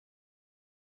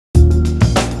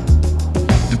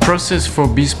process for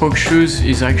bespoke shoes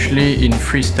is actually in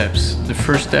 3 steps. The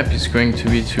first step is going to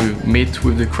be to meet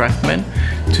with the craftsman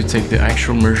to take the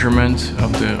actual measurement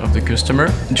of the customer.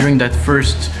 During that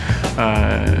first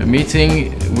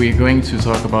meeting, we're going to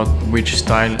talk about which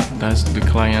style does the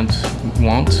client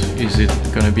want. Is it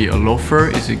going to be a loafer?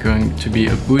 Is it going to be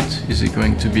a boot? Is it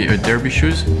going to be a derby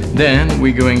shoes? Then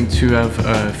we're going to have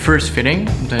a first fitting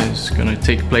that is going to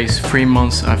take place 3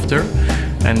 months after.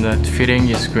 And that fitting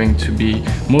is going to be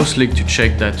mostly to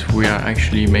check that we are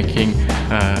actually making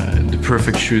the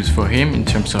perfect shoes for him in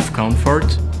terms of comfort.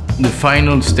 The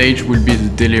final stage will be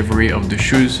the delivery of the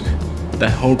shoes.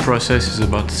 That whole process is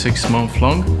about 6 months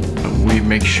long. We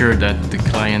make sure that the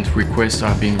client requests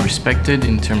are being respected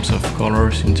in terms of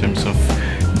colors, in terms of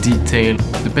detail.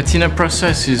 The patina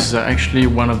process is actually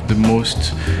one of the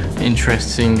most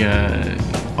interesting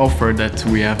offer that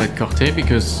we have at Corthay,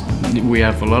 because we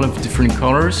have a lot of different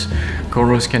colors.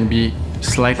 Colors can be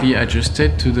slightly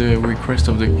adjusted to the request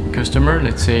of the customer.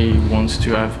 Let's say he wants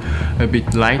to have a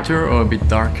bit lighter or a bit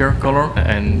darker color,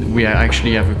 and we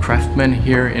actually have a craftsman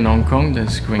here in Hong Kong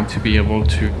that's going to be able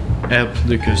to help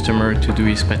the customer to do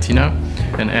his patina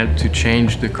and help to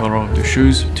change the color of the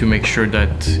shoes to make sure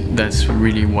that that's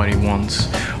really what he wants.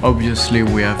 Obviously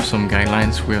we have some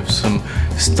guidelines, we have some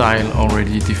style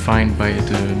already defined by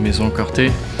the Maison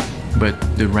Corthay, but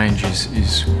the range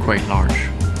is quite large.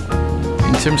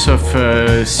 In terms of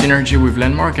synergy with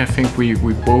Landmark, I think we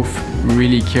both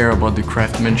really care about the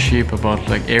craftsmanship, about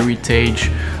like heritage,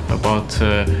 about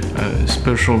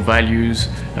special values,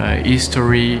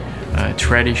 history,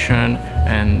 tradition,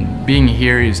 and being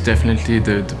here is definitely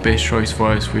the best choice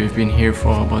for us. We've been here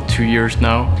for about 2 years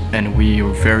now and we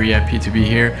are very happy to be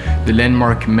here. The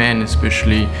Landmark man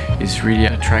especially is really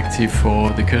attractive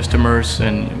for the customers,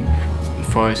 and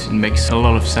for us it makes a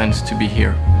lot of sense to be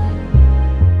here.